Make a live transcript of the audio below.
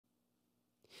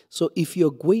So if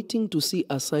you're waiting to see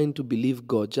a sign to believe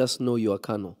God, just know you are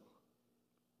carnal.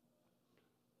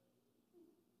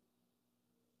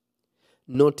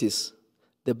 Notice,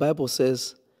 the Bible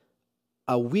says,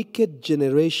 a wicked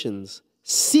generations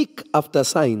seek after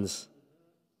signs.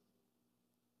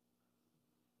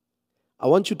 I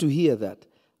want you to hear that.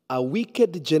 A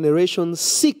wicked generation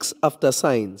seeks after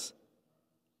signs.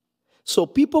 So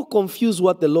people confuse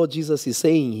what the Lord Jesus is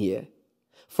saying here.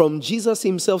 From Jesus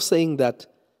himself saying that,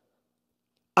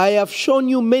 I have shown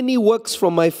you many works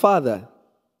from my Father.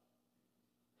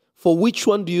 For which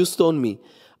one do you stone me?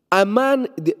 A man,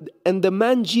 and the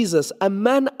man Jesus, a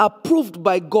man approved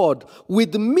by God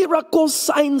with miracles,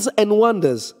 signs, and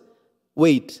wonders.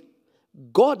 Wait,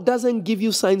 God doesn't give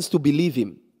you signs to believe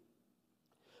him.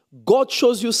 God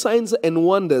shows you signs and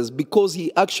wonders because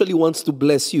he actually wants to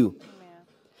bless you. Amen.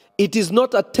 It is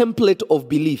not a template of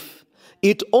belief.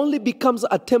 It only becomes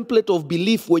a template of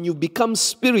belief when you become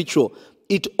spiritual.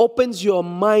 It opens your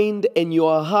mind and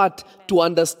your heart to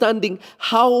understanding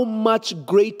how much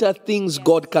greater things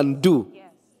God can do.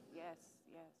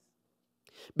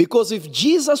 Because if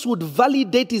Jesus would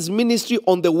validate his ministry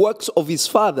on the works of his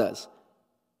fathers,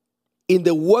 in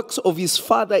the works of his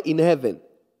Father in heaven,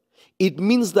 it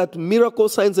means that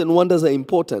miracles, signs, and wonders are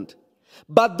important.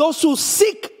 But those who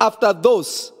seek after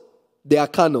those, they are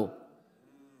carnal.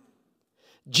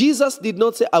 Jesus did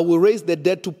not say, I will raise the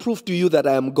dead to prove to you that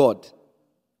I am God.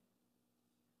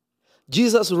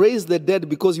 Jesus raised the dead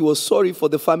because he was sorry for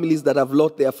the families that have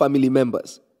lost their family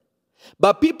members.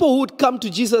 But people would come to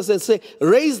Jesus and say,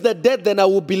 raise the dead, then I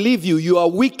will believe you. You are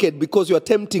wicked because you are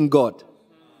tempting God.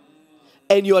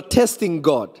 And you are testing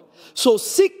God. So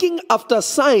seeking after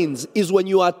signs is when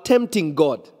you are tempting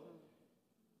God.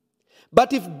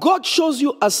 But if God shows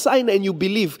you a sign and you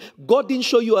believe, God didn't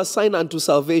show you a sign unto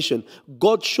salvation.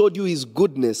 God showed you his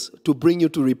goodness to bring you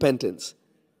to repentance.